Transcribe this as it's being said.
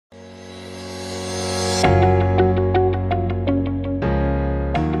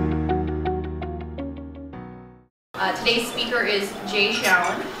Today's speaker is Jay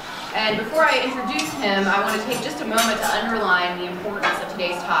Schalin, and before I introduce him, I want to take just a moment to underline the importance of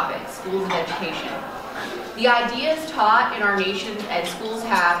today's topic, schools of education. The ideas taught in our nation at schools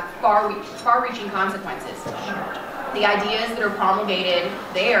have far-reaching consequences. The ideas that are promulgated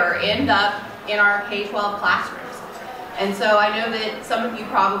there end up in our K-12 classrooms. And so I know that some of you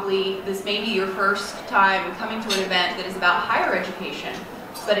probably, this may be your first time coming to an event that is about higher education,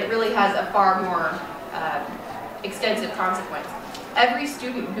 but it really has a far more extensive consequence. Every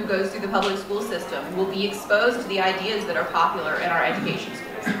student who goes through the public school system will be exposed to the ideas that are popular in our education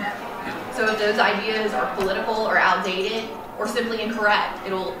schools. So if those ideas are political or outdated or simply incorrect,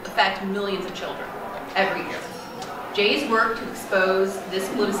 it'll affect millions of children every year. Jay's work to expose this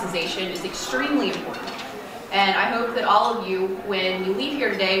politicization is extremely important. And I hope that all of you, when you leave here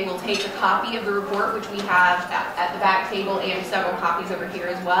today, will take a copy of the report, which we have at the back table, and several copies over here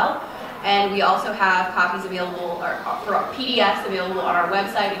as well. And we also have copies available, or PDFs available on our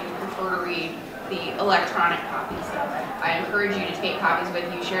website if you prefer to read the electronic copies. So I encourage you to take copies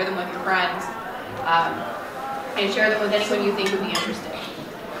with you, share them with your friends, and share them with anyone you think would be interested.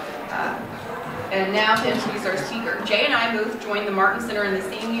 And now to introduce our speaker. Jay and I both joined the Martin Center in the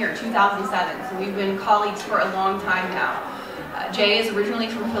same year, 2007, so we've been colleagues for a long time now. Jay is originally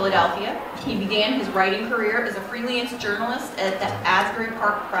from Philadelphia. He began his writing career as a freelance journalist at the Asbury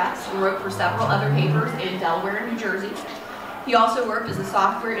Park Press and wrote for several other papers in Delaware and New Jersey. He also worked as a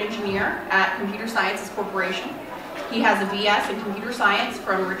software engineer at Computer Sciences Corporation. He has a BS in computer science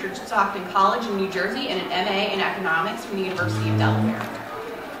from Richard Stockton College in New Jersey and an MA in economics from the University of Delaware.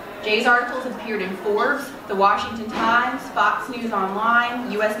 Jay's articles have appeared in Forbes, The Washington Times, Fox News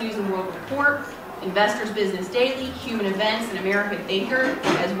Online, U.S. News and World Report, Investor's Business Daily, Human Events, and American Thinker,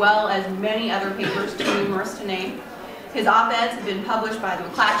 as well as many other papers too numerous to name. His op-eds have been published by the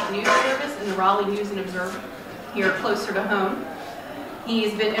McClatchy News Service and the Raleigh News and Observer, here closer to home.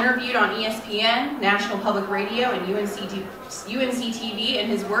 He's been interviewed on ESPN, National Public Radio, and UNC TV, and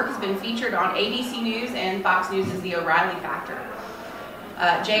his work has been featured on ABC News and Fox News as The O'Reilly Factor.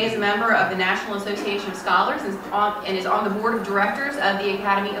 Jay is a member of the National Association of Scholars and is on the board of directors of the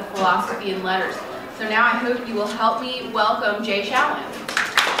Academy of Philosophy and Letters. So now I hope you will help me welcome Jay Schalin.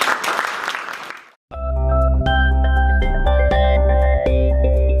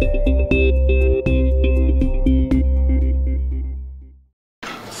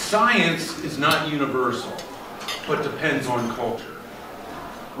 Science is not universal, but depends on culture.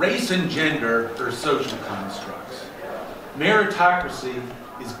 Race and gender are social constructs. Meritocracy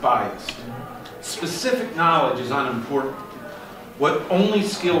is biased. Specific knowledge is unimportant. What only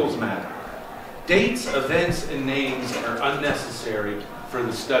skills matter. Dates, events, and names are unnecessary for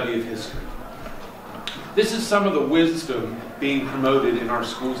the study of history. This is some of the wisdom being promoted in our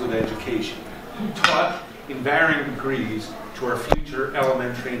schools of education, taught in varying degrees to our future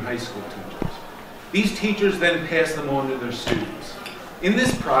elementary and high school teachers. These teachers then pass them on to their students. In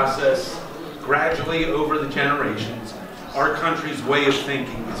this process, gradually over the generations, our country's way of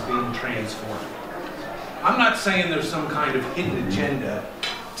thinking is being transformed. I'm not saying there's some kind of hidden agenda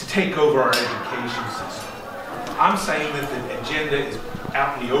to take over our education system. I'm saying that the agenda is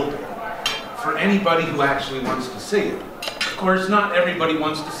out in the open for anybody who actually wants to see it. Of course, not everybody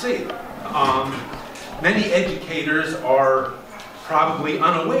wants to see it. Many educators are probably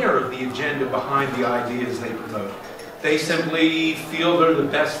unaware of the agenda behind the ideas they promote. They simply feel they're the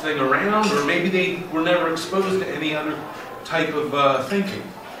best thing around, or maybe they were never exposed to any other type of thinking.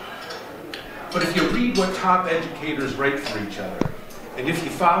 But if you read what top educators write for each other, and if you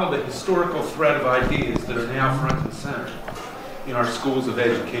follow the historical thread of ideas that are now front and center in our schools of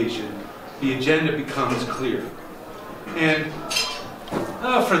education, the agenda becomes clear. And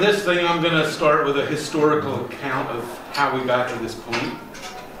for this thing, I'm going to start with a historical account of how we got to this point.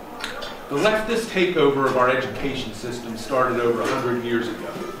 The leftist takeover of our education system started over 100 years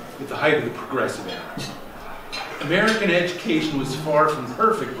ago, at the height of the Progressive Era. American education was far from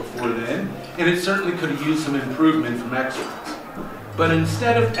perfect before then, and it certainly could have used some improvement from experts. But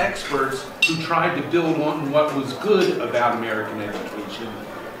instead of experts who tried to build on what was good about American education,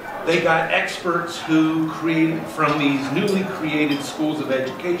 they got experts who created, from these newly created schools of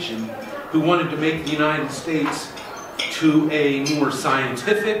education, who wanted to make the United States to a more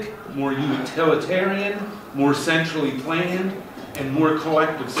scientific, more utilitarian, more centrally planned, and more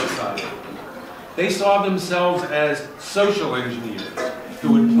collective society. They saw themselves as social engineers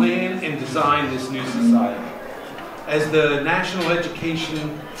who would plan and design this new society. As the National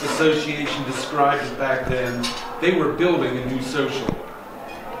Education Association described it back then, they were building a new social order.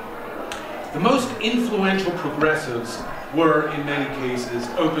 The most influential progressives were, in many cases,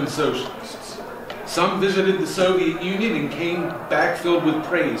 open socialists. Some visited the Soviet Union and came back filled with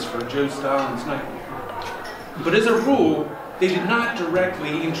praise for Joe Stalin's nightmare. But as a rule, they did not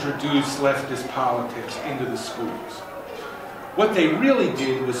directly introduce leftist politics into the schools. What they really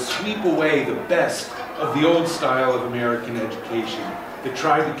did was sweep away the best of the old style of American education that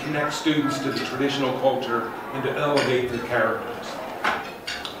tried to connect students to the traditional culture and to elevate their characters.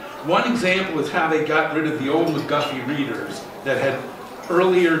 One example is how they got rid of the old McGuffey readers that had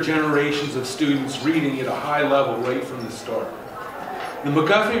earlier generations of students reading at a high level right from the start. The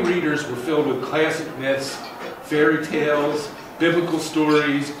McGuffey readers were filled with classic myths, fairy tales, biblical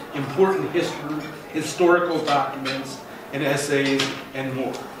stories, important historical documents, and essays, and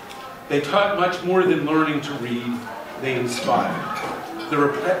more. They taught much more than learning to read, they inspired.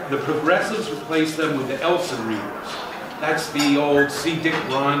 The progressives replaced them with the Elson readers. That's the old See Dick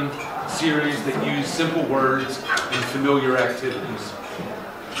Run series that use simple words and familiar activities.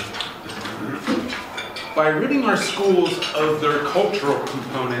 By ridding our schools of their cultural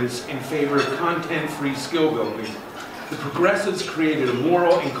components in favor of content-free skill building, the progressives created a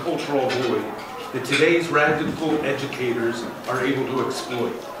moral and cultural void that today's radical educators are able to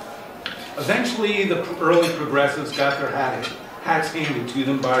exploit. Eventually, the early progressives got their hats handed to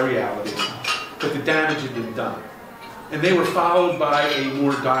them by reality, but the damage had been done. And they were followed by a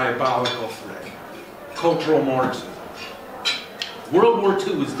more diabolical threat, cultural Marxism. World War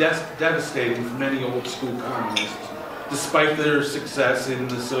II was devastating for many old school communists, despite their success in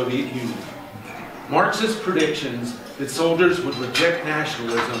the Soviet Union. Marxist predictions that soldiers would reject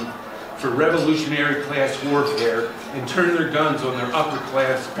nationalism for revolutionary class warfare and turn their guns on their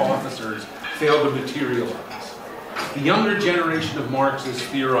upper-class officers failed to materialize. The younger generation of Marxists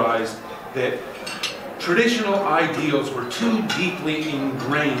theorized that traditional ideals were too deeply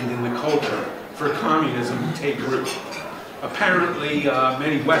ingrained in the culture for communism to take root. Apparently,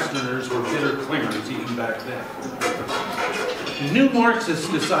 many Westerners were bitter clingers even back then. The new Marxists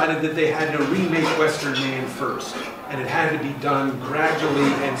decided that they had to remake Western man first, and it had to be done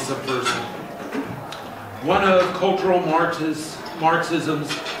gradually and subversively. One of cultural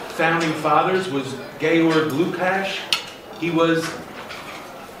Marxism's founding fathers was Georg Lukács. He was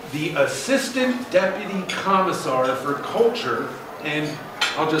the Assistant Deputy Commissar for Culture, and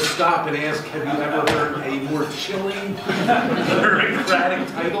I'll just stop and ask, have you ever heard a more chilling, bureaucratic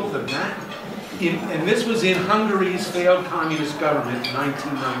title than that? And this was in Hungary's failed communist government in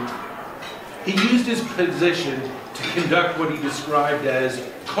 1990. He used his position to conduct what he described as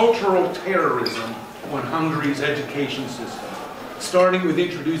cultural terrorism on Hungary's education system, starting with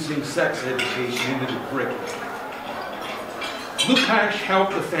introducing sex education into the curriculum. Lukács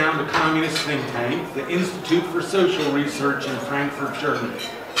helped to found a communist think tank, the Institute for Social Research in Frankfurt, Germany.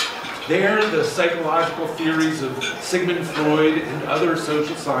 There, the psychological theories of Sigmund Freud and other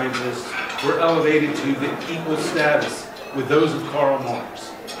social scientists were elevated to the equal status with those of Karl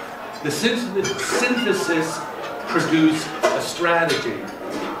Marx. The synthesis produced a strategy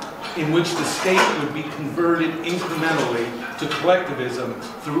in which the state would be converted incrementally to collectivism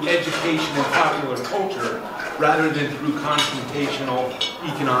through education and popular culture, rather than through confrontational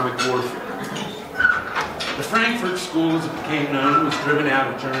economic warfare. The Frankfurt School, as it became known, was driven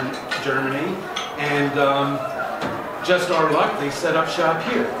out of Germany, and just our luck, they set up shop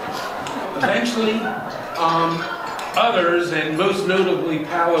here. Eventually, others, and most notably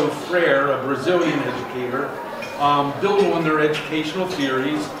Paulo Freire, a Brazilian educator, built on their educational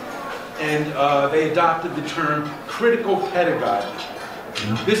theories, and they adopted the term critical pedagogy.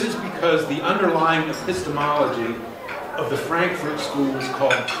 This is because the underlying epistemology of the Frankfurt School is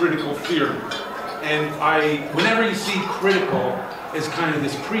called critical theory. And whenever you see critical as kind of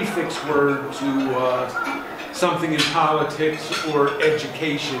this prefix word to something in politics or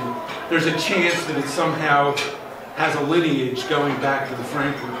education, there's a chance that it somehow has a lineage going back to the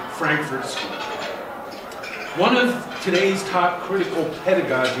Frankfurt School. One of today's top critical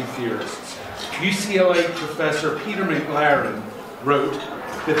pedagogy theorists, UCLA professor Peter McLaren, wrote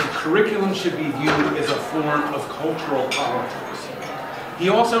that the curriculum should be viewed as a form of cultural politics. He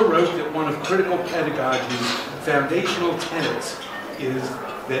also wrote that one of critical pedagogy's foundational tenets is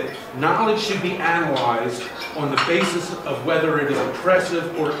that knowledge should be analyzed on the basis of whether it is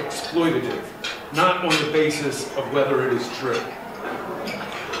oppressive or exploitative, not on the basis of whether it is true.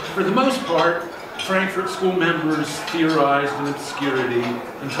 For the most part, Frankfurt School members theorized in obscurity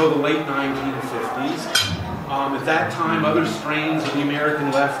until the late 1950s. At that time, other strains of the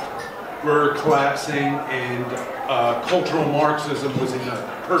American left were collapsing, and cultural Marxism was in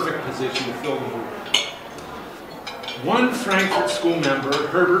a perfect position to fill the void. One Frankfurt School member,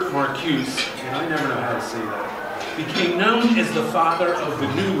 Herbert Marcuse, and I never know how to say that, became known as the father of the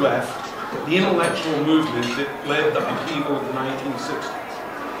New Left the intellectual movement that led the upheaval of the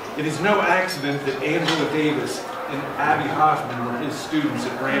 1960s. It is no accident that Angela Davis and Abby Hoffman were his students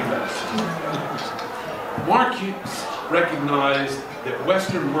at Brandeis. Marcuse recognized that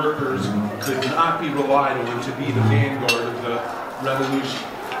Western workers could not be relied on to be the vanguard of the revolution.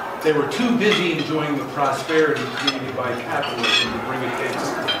 They were too busy enjoying the prosperity created by capitalism to bring it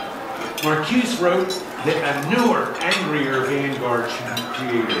down. Marcuse wrote that a newer, angrier vanguard should be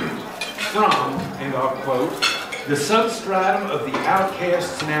created from, and I'll quote, the substratum of the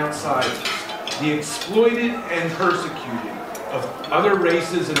outcasts and outsiders, the exploited and persecuted of other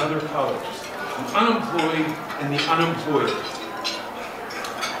races and other colors, the unemployed and the unemployed.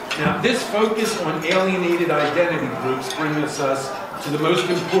 Now, this focus on alienated identity groups brings us to the most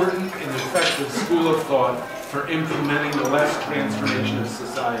important and effective school of thought for implementing the less transformation of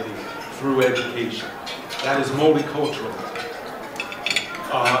society through education. That is multiculturalism.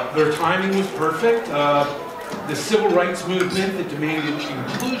 Their timing was perfect. The civil rights movement that demanded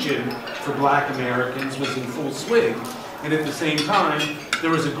inclusion for Black Americans was in full swing, and at the same time, there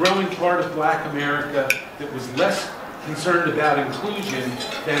was a growing part of Black America that was less concerned about inclusion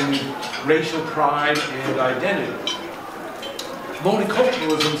than racial pride and identity.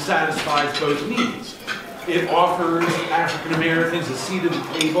 Multiculturalism satisfies both needs. It offers African Americans a seat at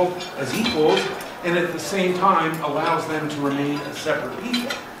the table as equals, and at the same time allows them to remain a separate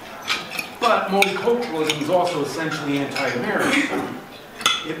people. But multiculturalism is also essentially anti-American.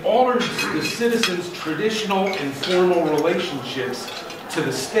 It alters the citizens' traditional and formal relationships to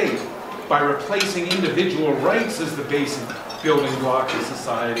the state by replacing individual rights as the basic building block of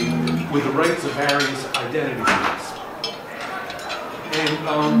society with the rights of various identity groups.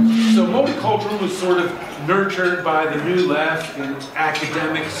 And so multiculturalism was sort of nurtured by the New Left and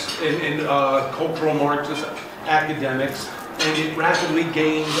academics and cultural Marxist academics, and it rapidly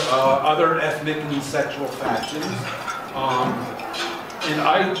gained other ethnic and sexual factions.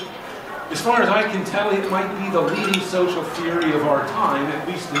 As far as I can tell, it might be the leading social theory of our time, at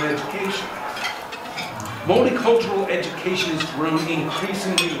least in education. Multicultural education has grown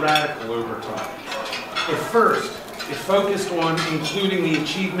increasingly radical over time. At first, it focused on including the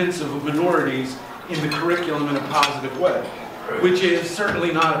achievements of minorities in the curriculum in a positive way, which is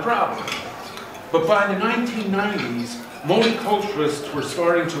certainly not a problem. But by the 1990s, multiculturalists were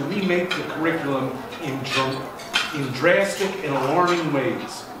starting to remake the curriculum in drastic and alarming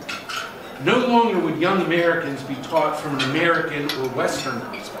ways. No longer would young Americans be taught from an American or Western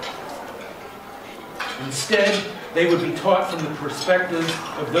perspective. Instead, they would be taught from the perspective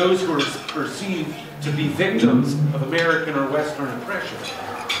of those who are perceived to be victims of American or Western oppression.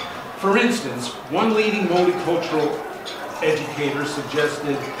 For instance, one leading multicultural educator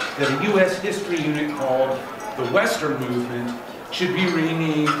suggested that a U.S. history unit called the Western Movement should be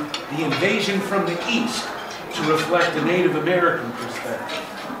renamed the Invasion from the East to reflect a Native American perspective.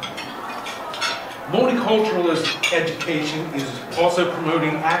 Multiculturalist education is also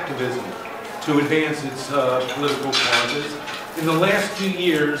promoting activism to advance its political causes. In the last few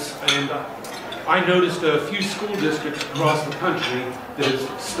years, and I noticed a few school districts across the country that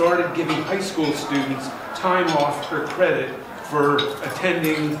have started giving high school students time off for credit for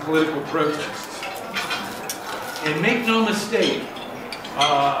attending political protests. And make no mistake,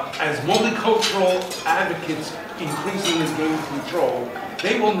 as multicultural advocates increasingly gain control,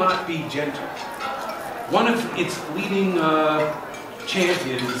 they will not be gentle. One of its leading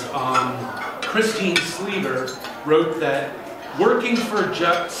champions, Christine Sleeter, wrote that working for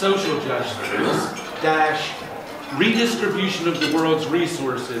social justice - redistribution of the world's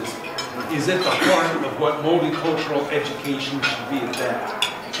resources is at the heart of what multicultural education should be about.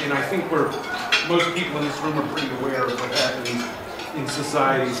 And I think most people in this room are pretty aware of what happens in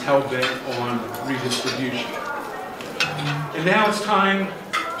societies hell-bent on redistribution. And now it's time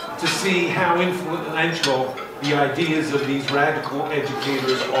to see how influential the ideas of these radical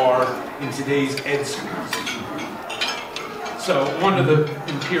educators are in today's ed schools. So, on to the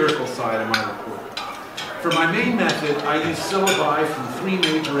empirical side of my report. For my main method, I use syllabi from 3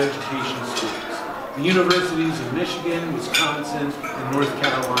 major education schools, the universities of Michigan, Wisconsin, and North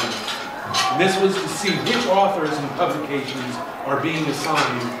Carolina. And this was to see which authors and publications are being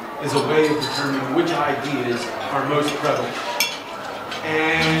assigned as a way of determining which ideas are most prevalent.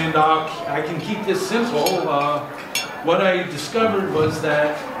 And I can keep this simple. What I discovered was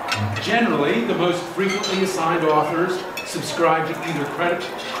that generally the most frequently assigned authors subscribe to either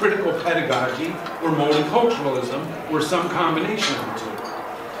critical pedagogy or multiculturalism or some combination of the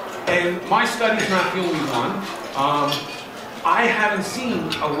two. And my study is not the only one. I haven't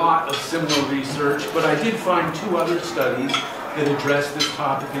seen a lot of similar research, but I did find 2 other studies that address this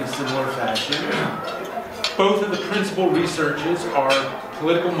topic in a similar fashion. Both of the principal researchers are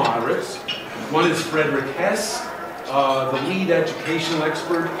political moderates. One is Frederick Hess, the lead educational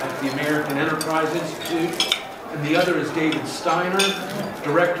expert at the American Enterprise Institute, and the other is David Steiner,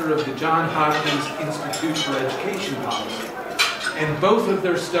 director of the Johns Hopkins Institute for Education Policy. And both of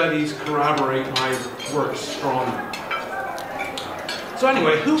their studies corroborate my work strongly. So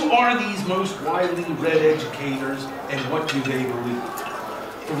anyway, who are these most widely read educators and what do they believe?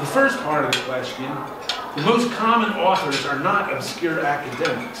 For the first part of the question, the most common authors are not obscure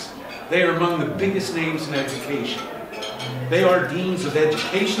academics. They are among the biggest names in education. They are deans of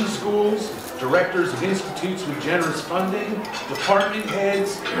education schools, directors of institutes with generous funding, department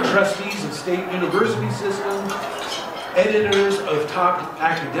heads, trustees of state university systems, editors of top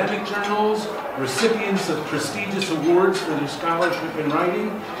academic journals, recipients of prestigious awards for their scholarship in writing,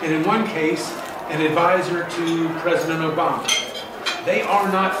 and in one case, an advisor to President Obama. They are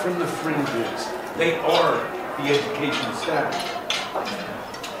not from the fringes. They are the education establishment.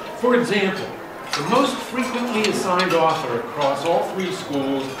 For example, the most frequently assigned author across all three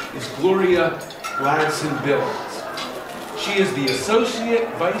schools is Gloria Ladson-Billings. She is the Associate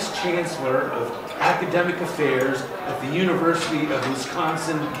Vice Chancellor of Academic Affairs at the University of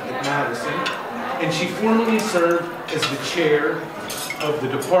Wisconsin at Madison, and she formerly served as the chair of the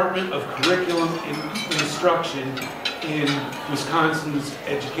Department of Curriculum and Instruction in Wisconsin's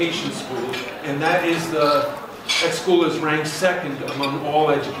education school, and that school is ranked second among all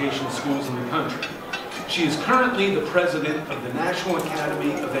education schools in the country. She is currently the president of the National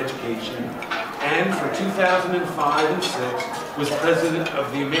Academy of Education, and for 2005 and 6 was president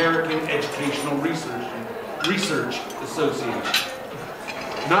of the American Educational Research Association.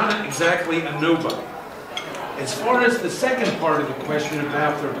 Not exactly a nobody. As far as the second part of the question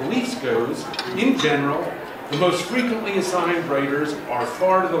about their beliefs goes, in general, the most frequently assigned writers are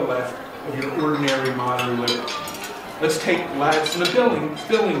far to the left of your ordinary modern liberal. Let's take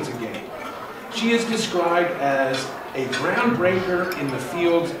Ladson-Billings again. She is described as a groundbreaker in the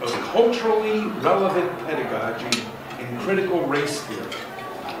fields of culturally relevant pedagogy and critical race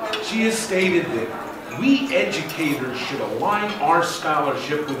theory. She has stated that we educators should align our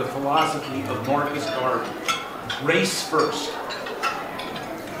scholarship with the philosophy of Marcus Garvey, race first.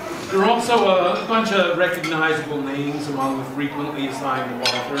 There are also a bunch of recognizable names among the frequently assigned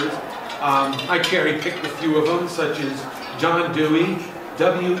authors. I cherry-picked a few of them, such as John Dewey,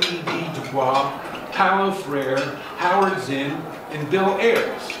 W.E.B. Du Bois, Paulo Freire, Howard Zinn, and Bill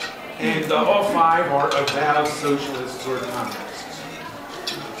Ayers. And all five are avowed socialists or communists.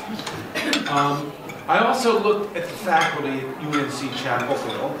 I also looked at the faculty at UNC Chapel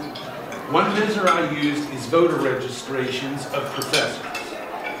Hill. One measure I used is voter registrations of professors.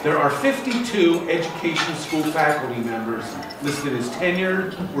 There are 52 education school faculty members listed as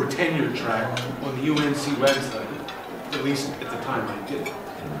tenured or tenure track on the UNC website, at least at the time I did.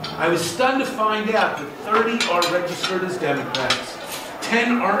 I was stunned to find out that 30 are registered as Democrats,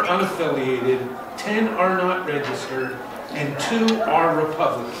 10 are unaffiliated, 10 are not registered, and 2 are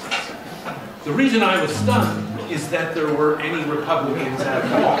Republicans. The reason I was stunned is that there were any Republicans at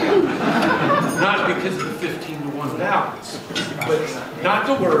all. Not because of the 15-to-1 balance. But not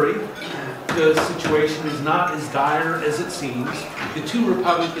to worry, the situation is not as dire as it seems. The 2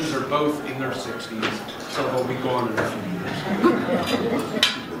 Republicans are both in their 60s, so they'll be gone in a few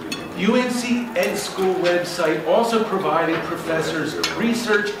years. UNC Ed School website also provided professors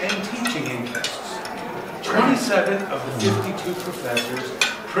research and teaching interests. 27 of the 52 professors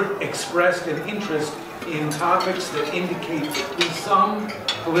expressed an interest in topics that indicate at least some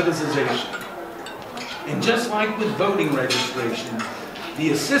politicization. And just like with voting registration,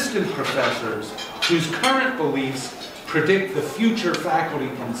 the assistant professors, whose current beliefs predict the future faculty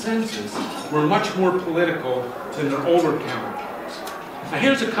consensus, were much more political than their older counterparts. Now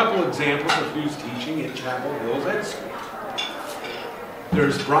here's a couple examples of who's teaching at Chapel Hill's Ed School.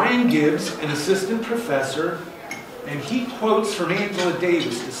 There's Brian Gibbs, an assistant professor, and he quotes from Angela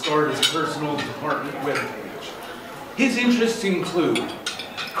Davis to start his personal department webpage. His interests include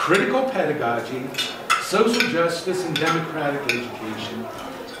critical pedagogy, social justice and democratic education,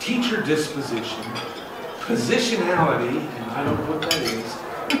 teacher disposition, positionality, and I don't know what that is,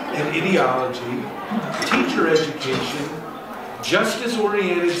 and ideology, teacher education,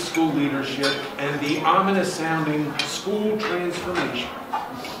 justice-oriented school leadership, and the ominous-sounding school transformation.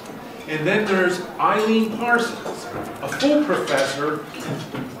 And then there's Eileen Parsons, a full professor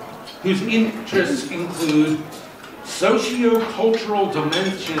whose interests include socio-cultural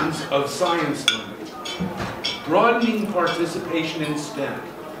dimensions of science learning, broadening participation in STEM,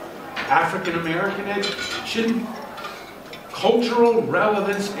 African American education, cultural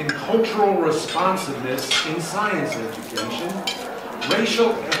relevance and cultural responsiveness in science education,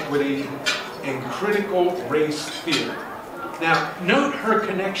 racial equity, and critical race theory. Now, note her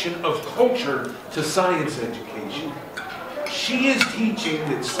connection of culture to science education. She is teaching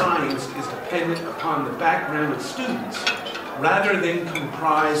that science is dependent upon the background of students rather than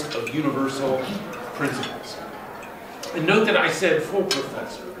comprised of universal principles. And note that I said full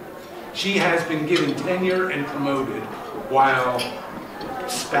professor. She has been given tenure and promoted while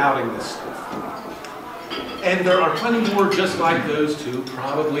spouting this stuff. And there are plenty more just like those two,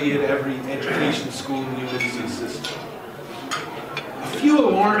 probably at every education school in the university system. A few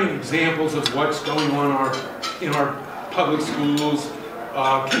alarming examples of what's going on in our public schools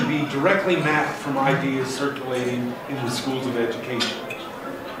can be directly mapped from ideas circulating in the schools of education.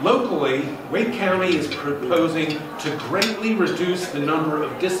 Locally, Wake County is proposing to greatly reduce the number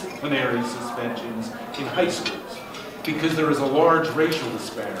of disciplinary suspensions in high schools because there is a large racial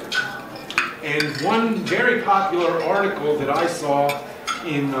disparity. And one very popular article that I saw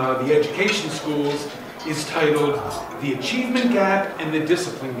in the education schools is titled "The Achievement Gap and the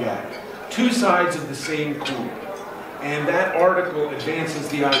Discipline Gap, Two Sides of the Same Coin." And that article advances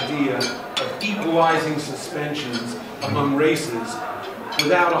the idea of equalizing suspensions among races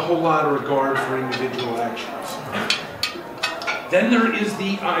without a whole lot of regard for individual actions. Then there is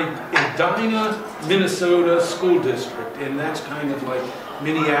the Edina, Minnesota school district, and that's kind of like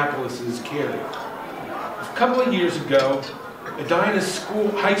Minneapolis's Cary. A couple of years ago, Edina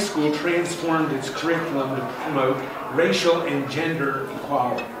High School transformed its curriculum to promote racial and gender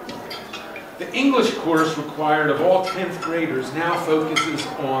equality. The English course required of all 10th graders now focuses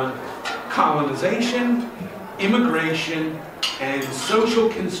on colonization, immigration, and social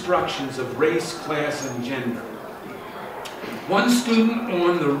constructions of race, class, and gender. One student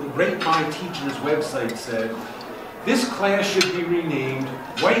on the Rate My Teachers website said, "This class should be renamed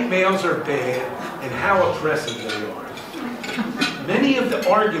White Males Are Bad and How Oppressive They Are." Many of the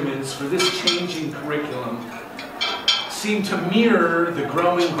arguments for this changing curriculum seem to mirror the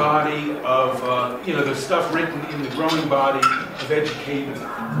growing body of, the stuff written in the growing body of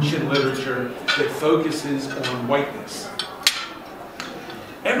education literature that focuses on whiteness.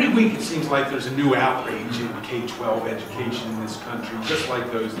 Every week it seems like there's a new outrage in K-12 education in this country, just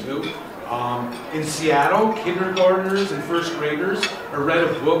like those two. In Seattle, kindergartners and first graders read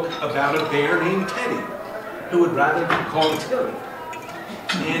a book about a bear named Teddy, who would rather be called Tilly.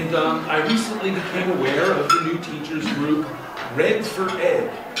 And I recently became aware of the new teachers group, Red for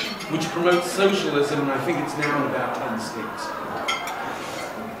Ed, which promotes socialism, and I think it's now in about 10 states.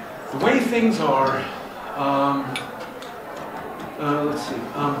 The way things are, let's see.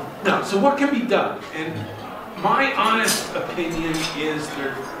 So what can be done? And my honest opinion is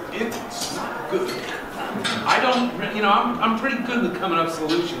that it's not good. I don't, I'm pretty good with coming up with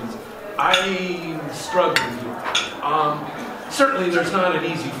solutions. I'm struggling here. Certainly there's not an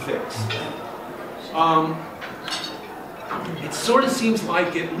easy fix. It sort of seems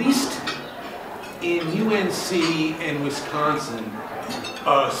like, at least in UNC and Wisconsin,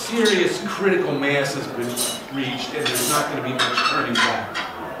 a serious critical mass has been reached, and there's not going to be much turning back.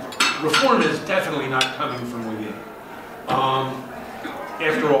 Reform is definitely not coming from within.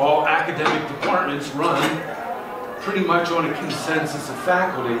 After all, academic departments run pretty much on a consensus of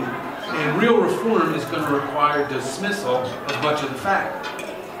faculty, and real reform is going to require dismissal of much of the faculty.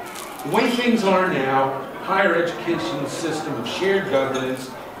 The way things are now, higher education system of shared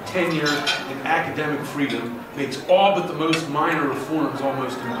governance, tenure, and academic freedom makes all but the most minor reforms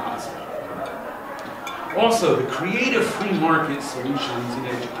almost impossible. Also, the creative free market solutions in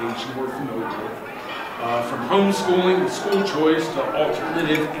education we're familiar with, from homeschooling to school choice to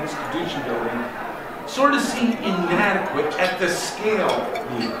alternative institution building, sort of seem inadequate at the scale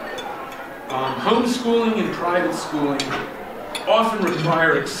needed. Homeschooling and private schooling often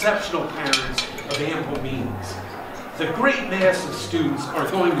require exceptional parents of ample means. The great mass of students are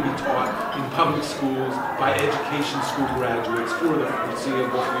going to be taught in public schools by education school graduates for the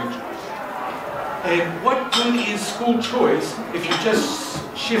foreseeable future. And what good is school choice if you're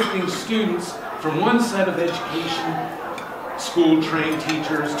just shifting students from one set of education school-trained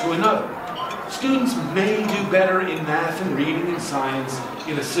teachers to another? Students may do better in math and reading and science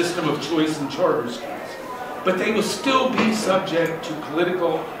in a system of choice and charter schools, but they will still be subject to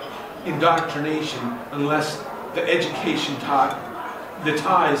political indoctrination unless the education the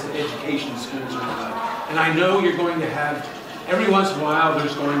ties to education schools are cut. And I know you're going to have, every once in a while,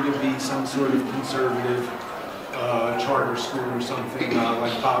 there's going to be some sort of conservative charter school or something,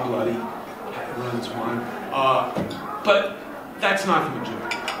 like Bob Luddy runs one. But that's not the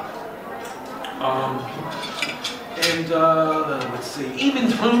majority. And let's see, even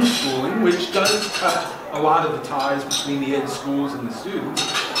homeschooling, which does cut a lot of the ties between the ed schools and the students,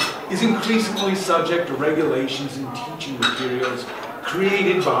 is increasingly subject to regulations and teaching materials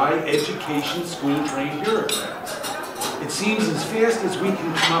created by education school-trained bureaucrats. It seems as fast as we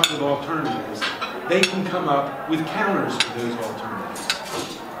can come up with alternatives, they can come up with counters to those alternatives.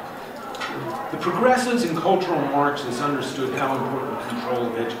 The progressives and cultural Marxists understood how important control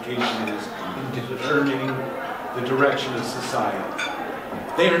of education is in determining the direction of society.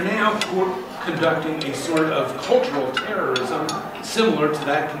 They are now conducting a sort of cultural terrorism similar to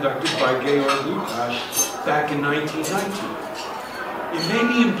that conducted by Georg Lukács back in 1919. It may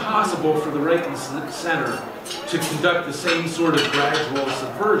be impossible for the right and center to conduct the same sort of gradual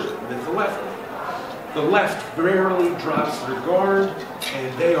subversion that the left did. The left rarely drops their guard,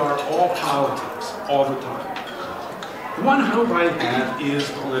 and they are all politics all the time. The one hope I have is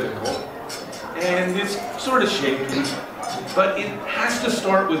political, and it's sort of shaky, but it has to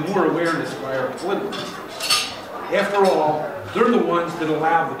start with more awareness by our political leaders. After all, they're the ones that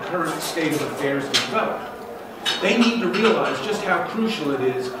allow the current state of affairs to develop. They need to realize just how crucial it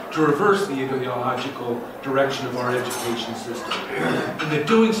is to reverse the ideological direction of our education system, and that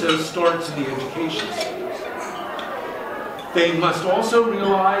doing so starts in the education schools. They must also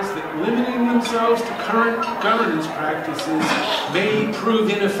realize that limiting themselves to current governance practices may prove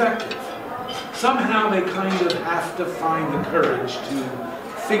ineffective. Somehow they kind of have to find the courage to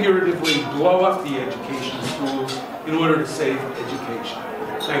figuratively blow up the education schools in order to save education.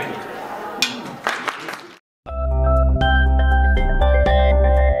 Thank you.